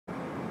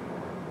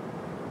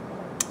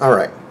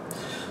Alright,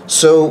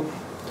 so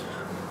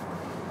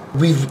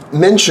we've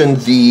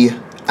mentioned the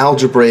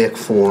algebraic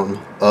form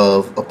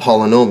of a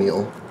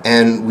polynomial,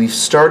 and we've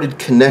started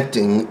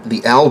connecting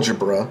the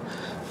algebra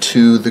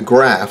to the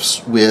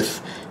graphs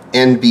with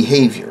end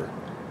behavior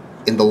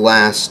in the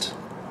last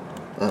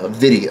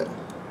video.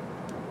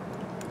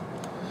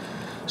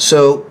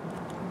 So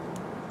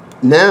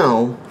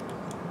now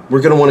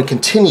we're going to want to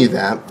continue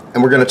that,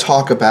 and we're going to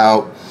talk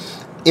about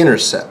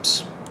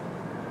intercepts.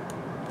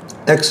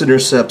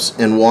 X-intercepts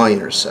and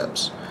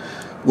y-intercepts.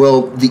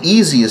 Well, the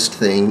easiest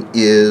thing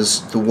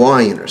is the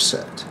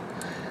y-intercept.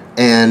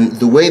 And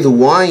the way the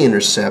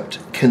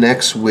y-intercept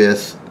connects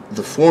with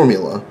the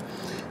formula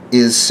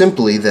is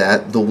simply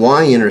that the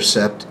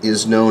y-intercept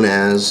is known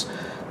as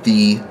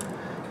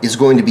is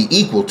going to be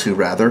equal to,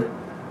 rather,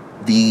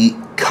 the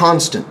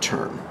constant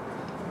term.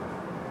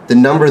 The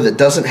number that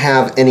doesn't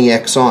have any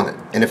x on it.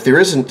 And if there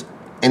isn't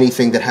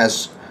anything that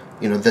has,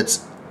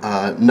 that's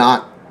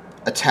not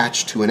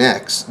attached to an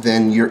x,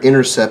 then your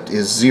intercept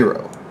is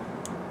 0.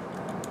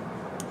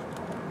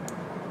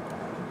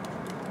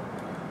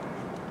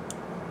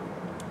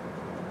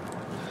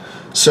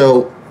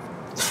 So,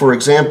 for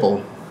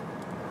example,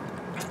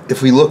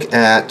 if we look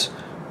at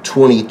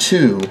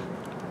 22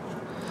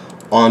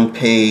 on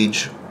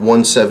page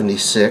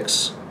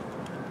 176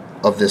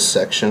 of this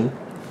section,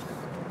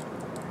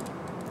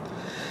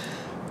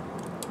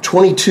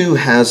 22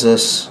 has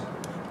us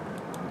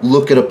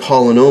look at a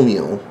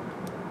polynomial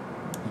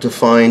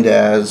defined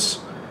as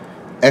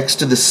x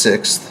to the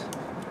 6th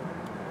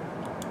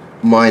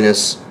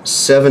minus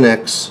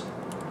 7x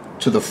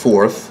to the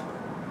 4th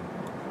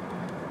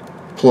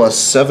plus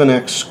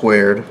 7x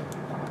squared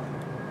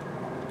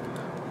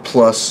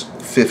plus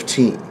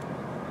 15.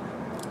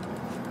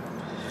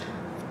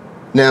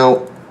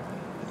 Now,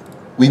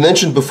 we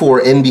mentioned before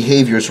end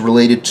behaviors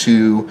related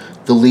to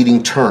the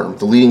leading term,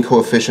 the leading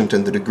coefficient,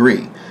 and the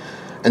degree.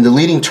 And the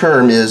leading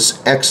term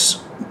is x,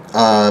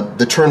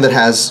 the term that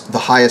has the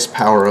highest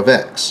power of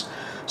x.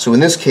 So in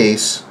this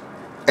case,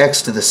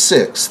 x to the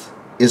 6th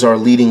is our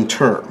leading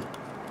term.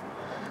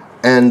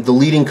 And the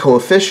leading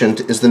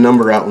coefficient is the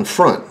number out in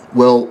front.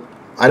 Well,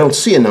 I don't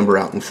see a number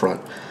out in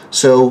front.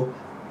 So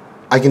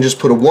I can just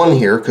put a 1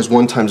 here, because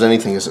 1 times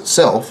anything is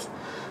itself.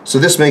 So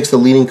this makes the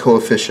leading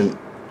coefficient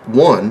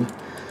 1,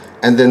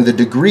 and then the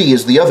degree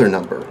is the other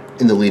number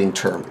in the leading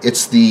term.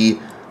 It's the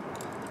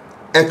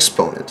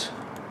exponent.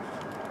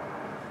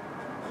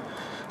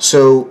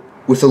 So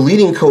with a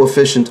leading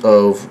coefficient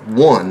of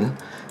 1,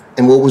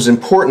 and what was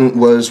important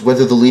was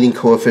whether the leading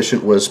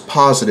coefficient was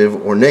positive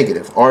or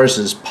negative. Ours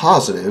is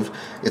positive,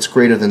 it's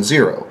greater than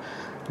 0.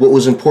 What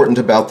was important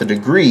about the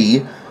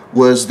degree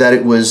was that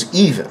it was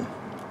even.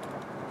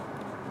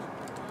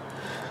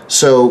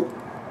 So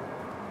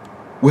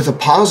with a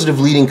positive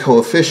leading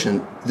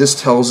coefficient, this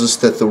tells us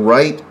that the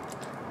right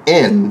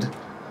end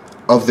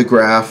of the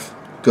graph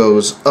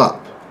goes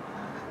up,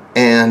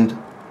 and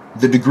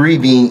the degree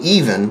being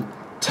even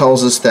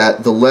tells us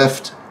that the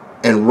left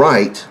and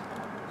right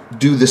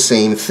do the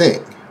same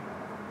thing.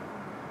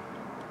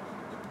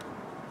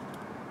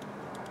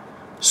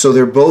 So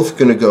they're both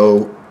going to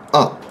go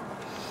up.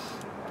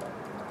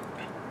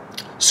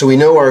 So we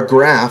know our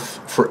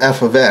graph for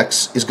f of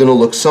x is going to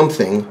look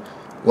something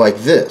like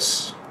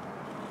this.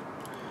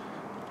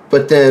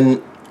 But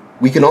then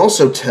we can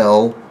also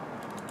tell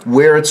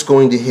where it's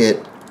going to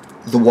hit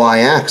the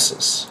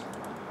y-axis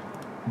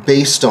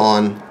based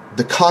on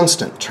the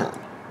constant term.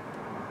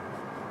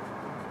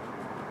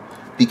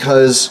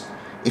 Because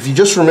if you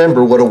just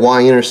remember what a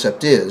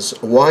y-intercept is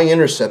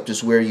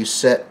where you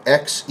set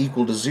x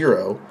equal to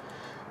 0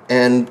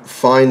 and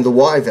find the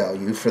y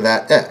value for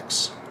that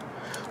x.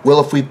 Well,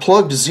 if we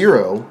plugged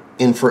 0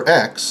 in for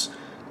x,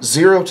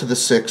 0 to the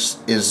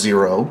 6th is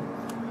 0,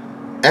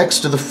 x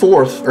to the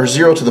 4th, or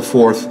 0 to the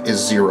 4th is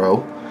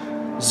 0,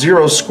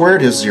 0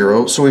 squared is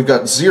 0, so we've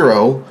got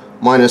 0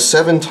 minus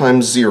 7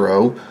 times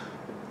 0,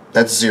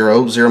 that's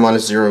 0, 0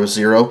 minus 0 is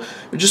 0.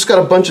 We've just got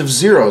a bunch of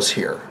zeros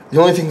here. The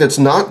only thing that's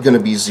not going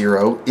to be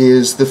 0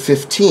 is the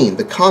 15,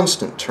 the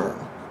constant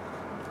term.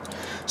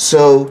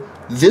 So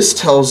this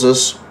tells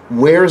us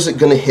where is it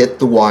going to hit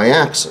the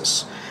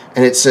y-axis.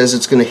 And it says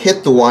it's going to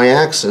hit the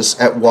y-axis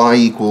at y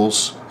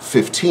equals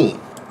 15.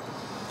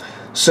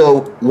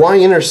 So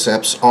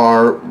y-intercepts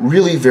are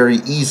really very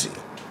easy.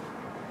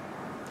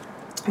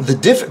 The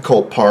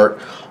difficult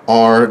part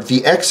are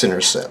the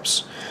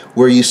x-intercepts,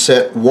 where you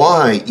set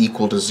y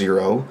equal to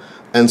 0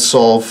 and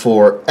solve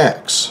for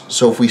x.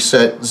 So if we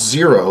set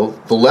 0,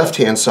 the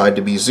left-hand side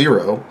to be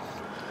 0,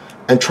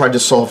 and tried to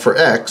solve for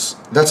x,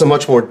 that's a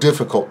much more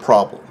difficult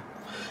problem.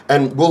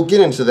 And we'll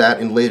get into that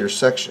in later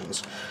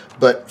sections.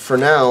 But for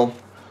now,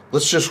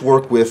 let's just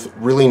work with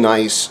really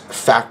nice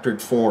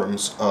factored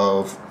forms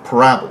of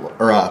parabola,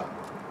 or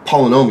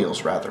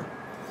polynomials rather.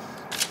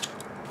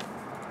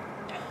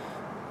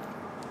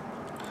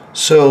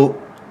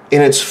 So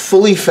in its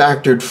fully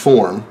factored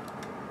form,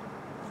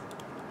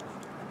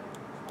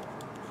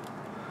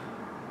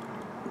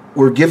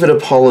 we're given a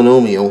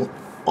polynomial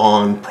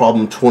on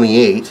problem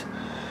 28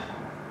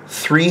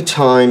 3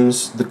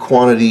 times the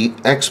quantity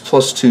x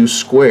plus 2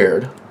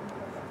 squared,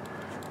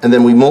 and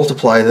then we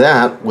multiply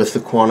that with the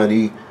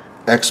quantity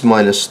x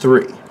minus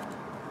 3.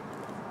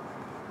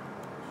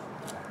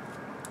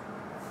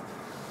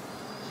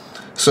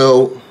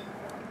 So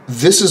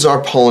this is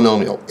our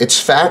polynomial.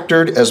 It's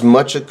factored as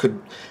much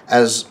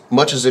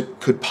as it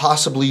could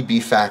possibly be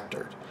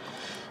factored.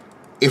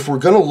 If we're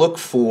going to look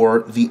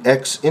for the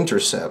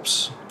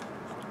x-intercepts,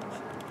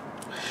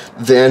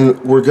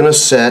 then we're going to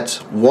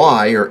set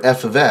y, or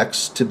f of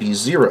x, to be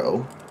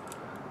 0,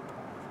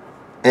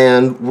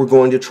 and we're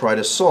going to try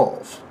to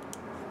solve.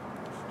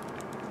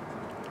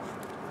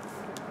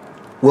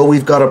 Well,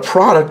 we've got a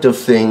product of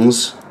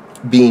things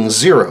being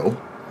 0,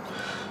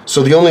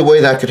 so the only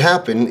way that could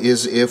happen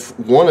is if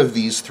one of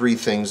these 3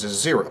 things is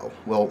 0.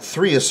 Well,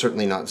 3 is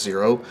certainly not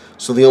 0,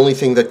 so the only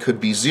thing that could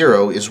be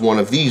 0 is one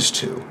of these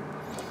 2.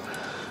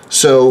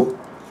 So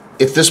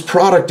if this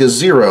product is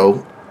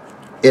 0,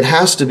 it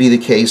has to be the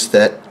case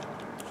that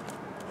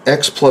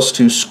x plus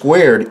 2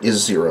 squared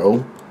is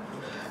 0,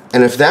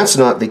 and if that's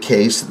not the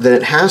case, then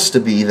it has to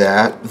be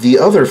that the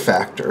other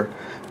factor,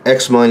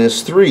 x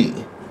minus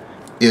 3,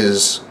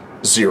 is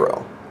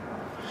 0.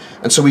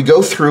 And so we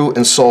go through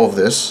and solve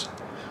this,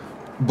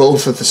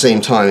 both at the same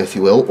time, if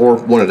you will, or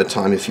one at a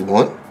time if you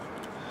want.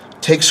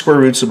 Take square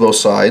roots of both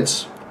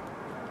sides,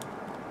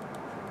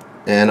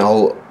 and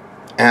I'll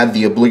add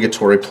the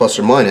obligatory plus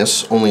or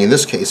minus, only in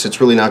this case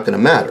it's really not going to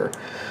matter,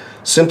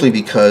 simply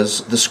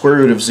because the square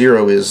root of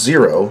 0 is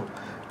 0,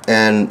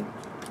 and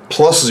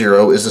plus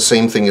 0 is the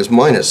same thing as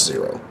minus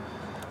 0.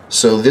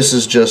 So this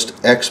is just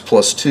x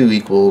plus 2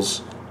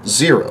 equals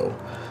 0.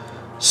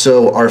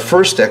 So our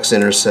first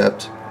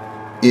x-intercept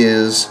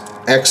is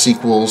x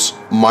equals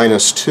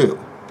minus 2.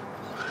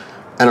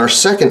 And our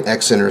second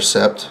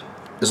x-intercept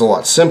is a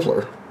lot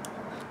simpler.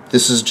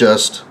 This is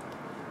just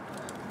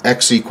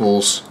x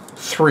equals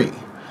 3.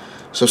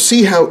 So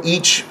see how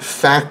each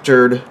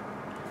factor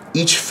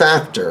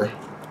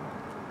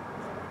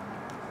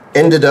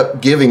ended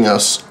up giving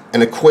us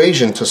an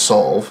equation to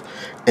solve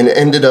and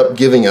ended up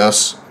giving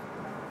us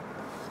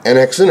an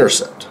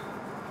x-intercept.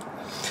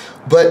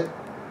 But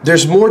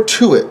there's more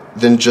to it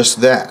than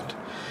just that.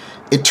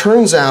 It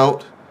turns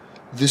out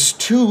this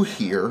 2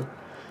 here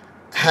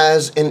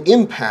has an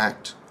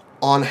impact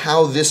on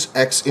how this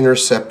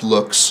x-intercept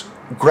looks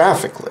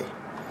graphically.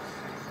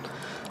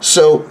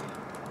 So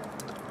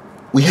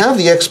we have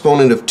the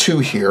exponent of 2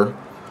 here.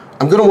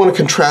 I'm going to want to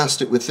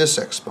contrast it with this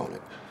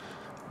exponent,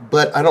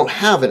 but I don't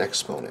have an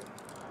exponent.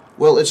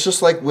 Well, it's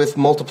just like with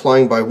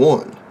multiplying by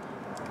 1.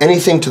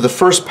 Anything to the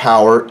first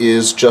power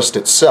is just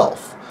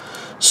itself.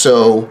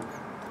 So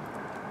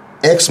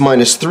x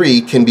minus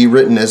 3 can be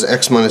written as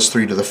x minus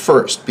 3 to the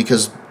first,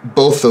 because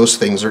both those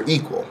things are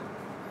equal.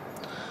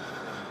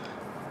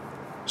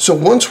 So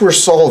once we're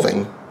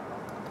solving,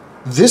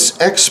 this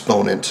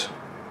exponent,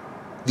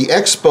 the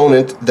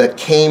exponent that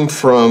came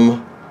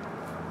from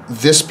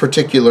this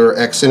particular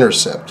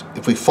x-intercept,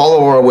 if we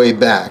follow our way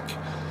back,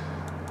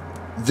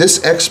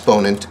 this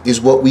exponent is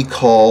what we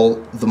call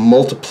the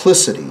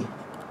multiplicity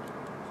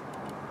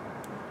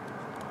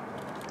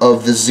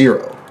of the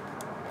 0.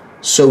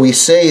 So we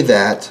say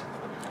that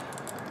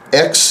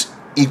x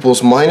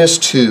equals minus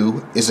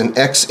 2 is an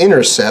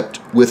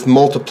x-intercept with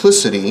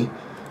multiplicity,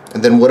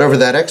 and then whatever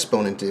that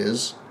exponent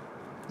is,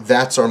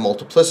 that's our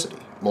multiplicity,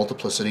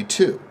 multiplicity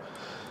 2.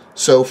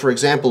 So for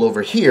example,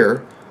 over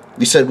here,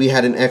 we said we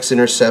had an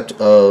x-intercept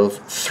of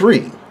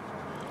 3.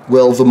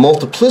 Well, the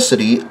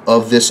multiplicity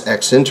of this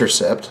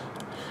x-intercept,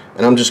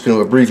 and I'm just going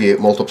to abbreviate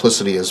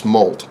multiplicity as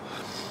mult,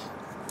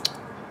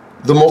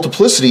 the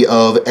multiplicity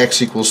of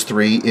x equals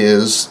 3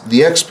 is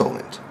the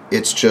exponent.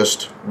 It's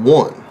just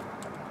 1.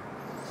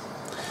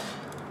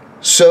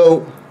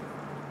 So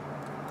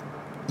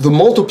the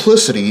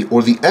multiplicity,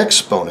 or the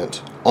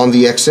exponent, on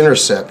the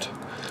x-intercept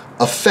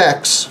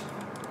affects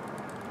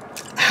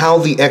how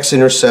the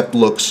x-intercept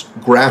looks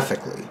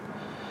graphically.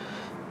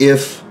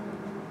 If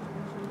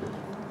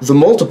the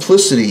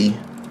multiplicity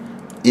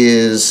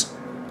is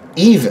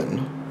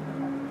even,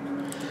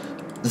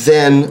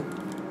 then,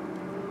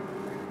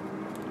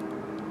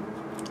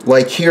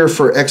 like here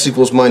for x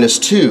equals minus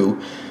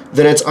 2,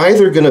 then it's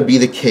either going to be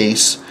the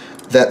case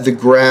that the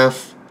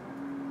graph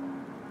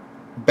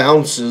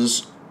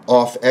bounces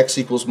off x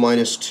equals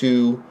minus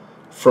 2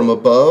 from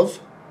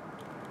above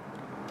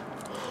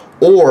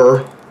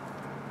or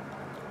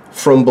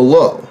from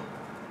below.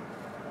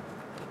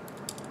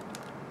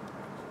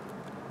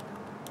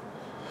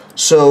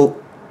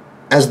 So,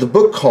 as the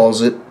book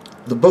calls it,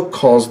 the book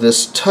calls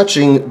this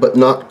touching but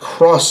not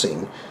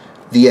crossing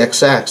the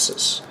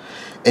x-axis.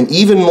 And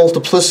even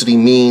multiplicity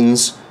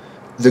means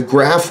the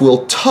graph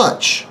will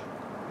touch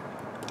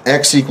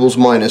x equals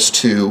minus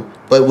 2,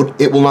 but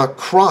it will not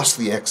cross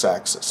the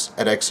x-axis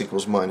at x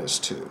equals minus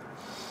 2.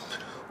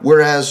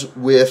 Whereas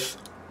with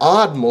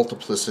odd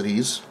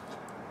multiplicities,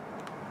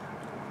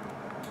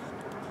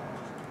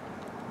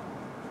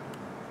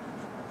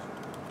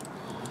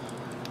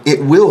 it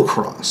will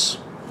cross.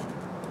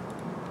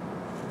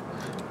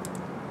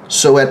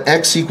 So at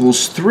x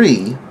equals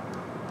 3,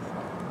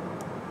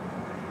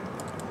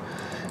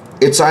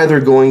 it's either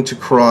going to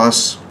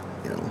cross,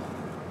 you know,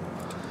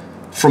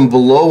 from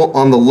below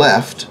on the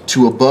left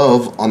to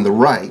above on the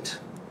right,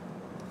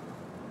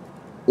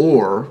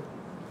 or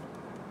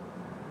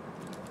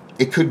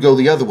it could go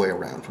the other way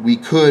around. We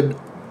could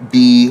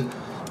be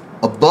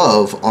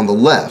above on the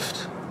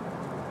left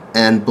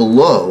and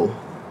below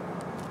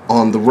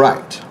on the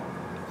right.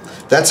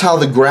 That's how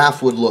the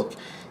graph would look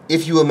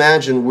if you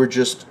imagine we're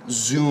just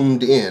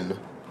zoomed in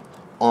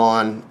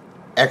on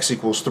x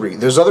equals 3.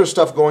 There's other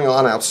stuff going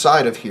on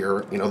outside of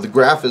here. You know, the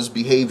graph is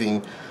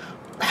behaving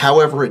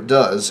however it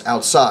does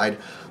outside,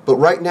 but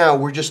right now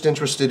we're just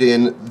interested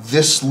in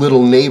this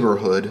little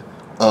neighborhood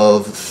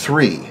of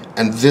 3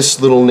 and this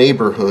little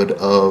neighborhood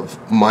of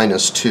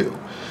 -2.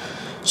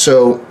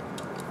 So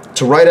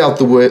to write out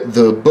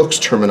the book's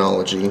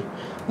terminology,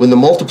 when the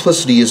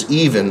multiplicity is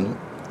even,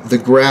 the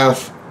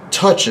graph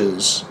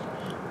touches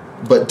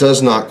but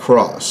does not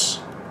cross.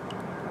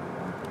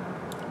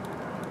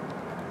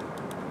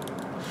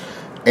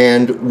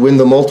 And when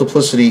the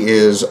multiplicity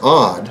is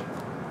odd,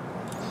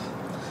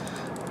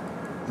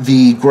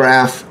 the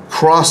graph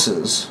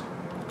crosses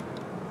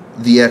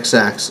the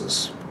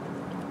x-axis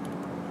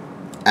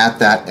at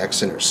that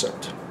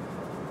x-intercept.